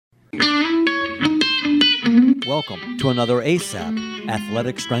Welcome to another ASAP,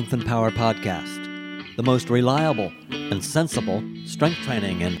 Athletic Strength and Power Podcast, the most reliable and sensible strength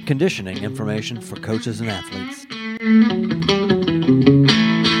training and conditioning information for coaches and athletes.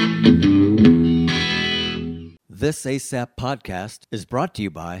 This ASAP podcast is brought to you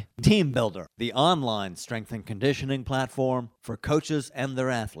by Team Builder, the online strength and conditioning platform for coaches and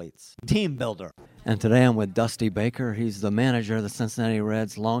their athletes. Team Builder. And today I'm with Dusty Baker. He's the manager of the Cincinnati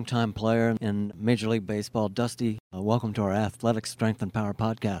Reds, longtime player in Major League Baseball. Dusty, welcome to our Athletic Strength and Power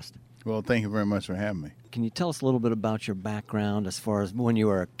podcast. Well, thank you very much for having me. Can you tell us a little bit about your background as far as when you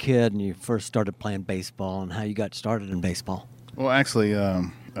were a kid and you first started playing baseball and how you got started in baseball? Well, actually,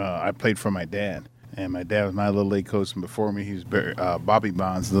 I played for my dad. And my dad was my Little League coach, and before me, he was Bobby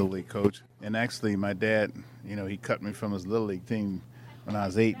Bonds' Little League coach. And actually, my dad, he cut me from his Little League team when I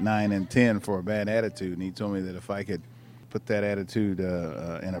was 8, 9, and 10 for a bad attitude. And he told me that if I could put that attitude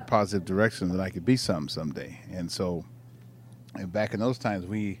in a positive direction, that I could be something someday. And so back in those times,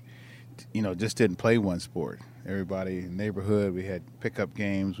 we, just didn't play one sport. Everybody in the neighborhood, we had pickup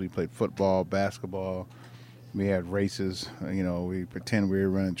games. We played football, basketball. We had races. We pretend we were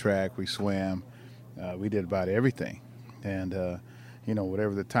running track. We swam. We did about everything. And,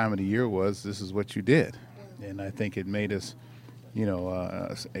 whatever the time of the year was, this is what you did. And I think it made us,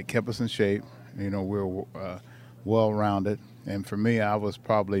 it kept us in shape. We were well-rounded. And for me, I was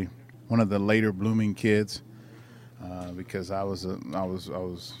probably one of the later blooming kids because I was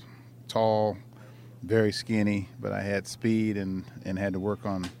tall, very skinny, but I had speed and had to work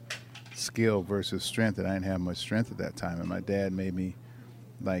on skill versus strength. And I didn't have much strength at that time. And my dad made me,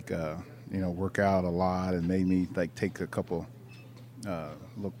 work out a lot and made me take a couple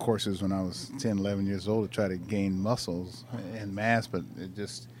little courses when I was 10, 11 years old to try to gain muscles and mass, but it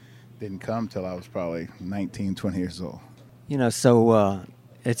just didn't come till I was probably 19, 20 years old. So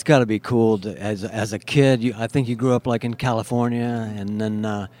it's got to be cool as a kid. I think you grew up in California, and then,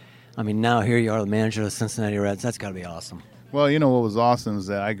 now here you are the manager of the Cincinnati Reds. That's got to be awesome. Well, what was awesome is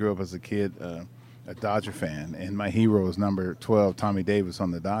that I grew up as a kid, a Dodger fan, and my hero was number 12, Tommy Davis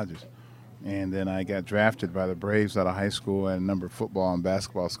on the Dodgers. And then I got drafted by the Braves out of high school. I had a number of football and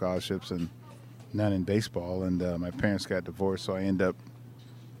basketball scholarships and none in baseball. And my parents got divorced, so I ended up,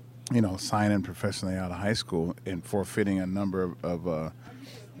 signing professionally out of high school and forfeiting a number of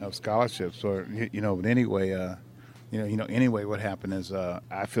scholarships. But anyway, anyway, what happened is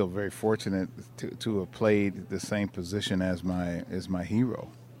I feel very fortunate to have played the same position as my hero.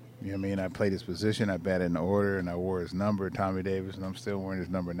 I played his position, I batted in order, and I wore his number, Tommy Davis, and I'm still wearing his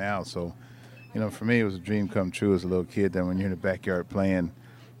number now. So, for me, it was a dream come true as a little kid that when you're in the backyard playing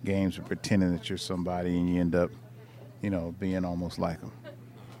games and pretending that you're somebody and you end up, being almost like them.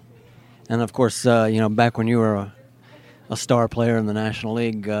 And, of course, back when you were a star player in the National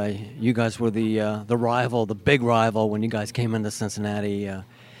League, you guys were the rival, the big rival when you guys came into Cincinnati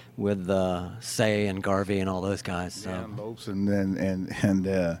with Say and Garvey and all those guys. So. Yeah, Lopes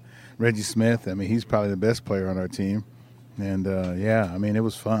and Reggie Smith. He's probably the best player on our team. And, it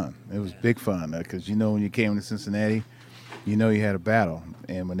was fun. It was big fun because, when you came into Cincinnati, you had a battle.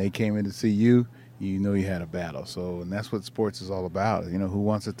 And when they came in to see you, you had a battle. So, and that's what sports is all about. Who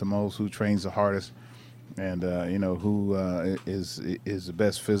wants it the most, who trains the hardest, and, who is the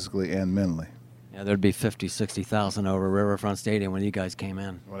best physically and mentally. Yeah, there'd be 50, 60,000 over Riverfront Stadium when you guys came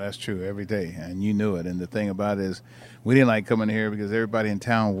in. Well, that's true every day, and you knew it. And the thing about it is we didn't like coming here because everybody in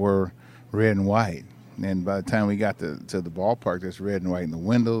town wore red and white. And by the time we got to the ballpark, there's red and white in the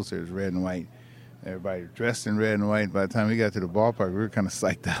windows. There's red and white. Everybody dressed in red and white. By the time we got to the ballpark, we were kind of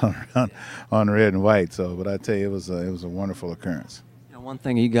psyched out on red and white. So, but I tell you, it was a wonderful occurrence. One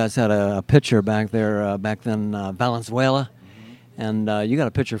thing, you guys had a pitcher back there back then, Valenzuela. And you got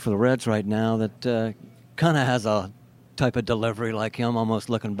a pitcher for the Reds right now that kind of has a type of delivery like him, almost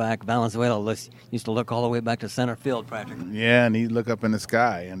looking back. Valenzuela used to look all the way back to center field practically. Yeah, and he'd look up in the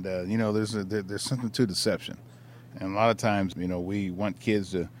sky. And, there's something to deception. And a lot of times, we want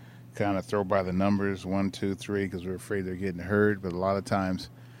kids to kind of throw by the numbers, 1, 2, 3, because we're afraid they're getting hurt. But a lot of times,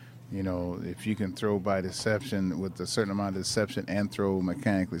 if you can throw by deception with a certain amount of deception and throw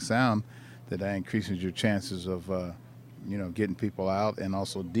mechanically sound, that increases your chances of getting people out and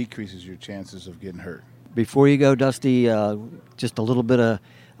also decreases your chances of getting hurt. Before you go, Dusty, just a little bit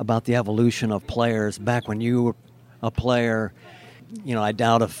about the evolution of players. Back when you were a player, I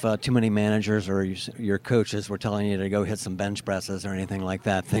doubt if too many managers or your coaches were telling you to go hit some bench presses or anything like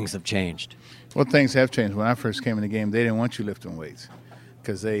that. Things have changed. Well, things have changed. When I first came in the game, they didn't want you lifting weights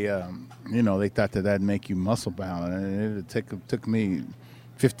because they thought that'd make you muscle bound. And it took me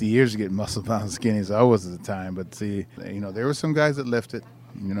 50 years to get muscle bound and skinny as I was at the time. But see, there were some guys that lifted,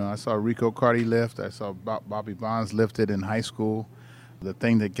 You know, I saw Rico Carty lift. I saw Bobby Bonds lift it in high school. The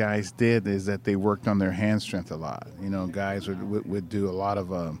thing that guys did is that they worked on their hand strength a lot. You know, guys would do a lot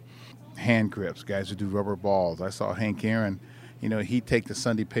of hand grips. Guys would do rubber balls. I saw Hank Aaron, you know, he'd take the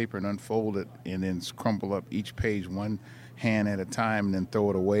Sunday paper and unfold it and then crumple up each page one hand at a time and then throw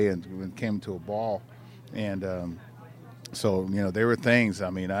it away and it came to a ball. And so, you know, there were things. I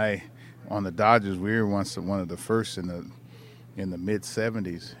mean, on the Dodgers, we were once one of the first in the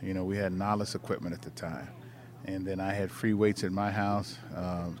mid-'70s. You know, we had Nautilus equipment at the time. And then I had free weights at my house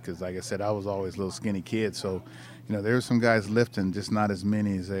because, like I said, I was always a little skinny kid. So, you know, there were some guys lifting, just not as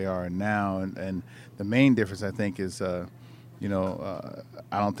many as they are now. And the main difference, I think, is, I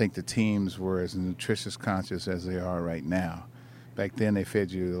don't think the teams were as nutritious conscious as they are right now. Back then, they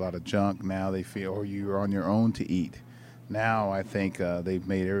fed you a lot of junk. Now they feel, or you were on your own to eat. Now I think they've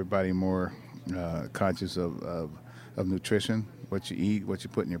made everybody more conscious of nutrition, what you eat, what you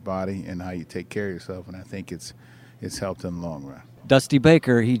put in your body, and how you take care of yourself. And I think it's helped in the long run. Dusty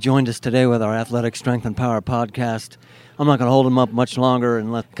Baker, he joined us today with our Athletic Strength and Power podcast. I'm not going to hold him up much longer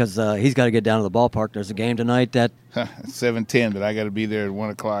because he's got to get down to the ballpark. There's a game tonight that... It's 7:10, but I got to be there at 1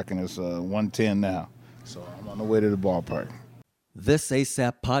 o'clock, and it's 1:10 now. So I'm on the way to the ballpark. This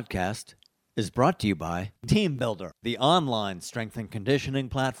ASAP podcast is brought to you by Team Builder, the online strength and conditioning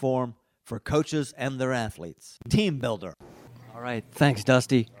platform for coaches and their athletes. Team Builder. All right. Thanks,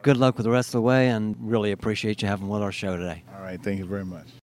 Dusty. Good luck with the rest of the way, and really appreciate you having with our show today. All right. Thank you very much.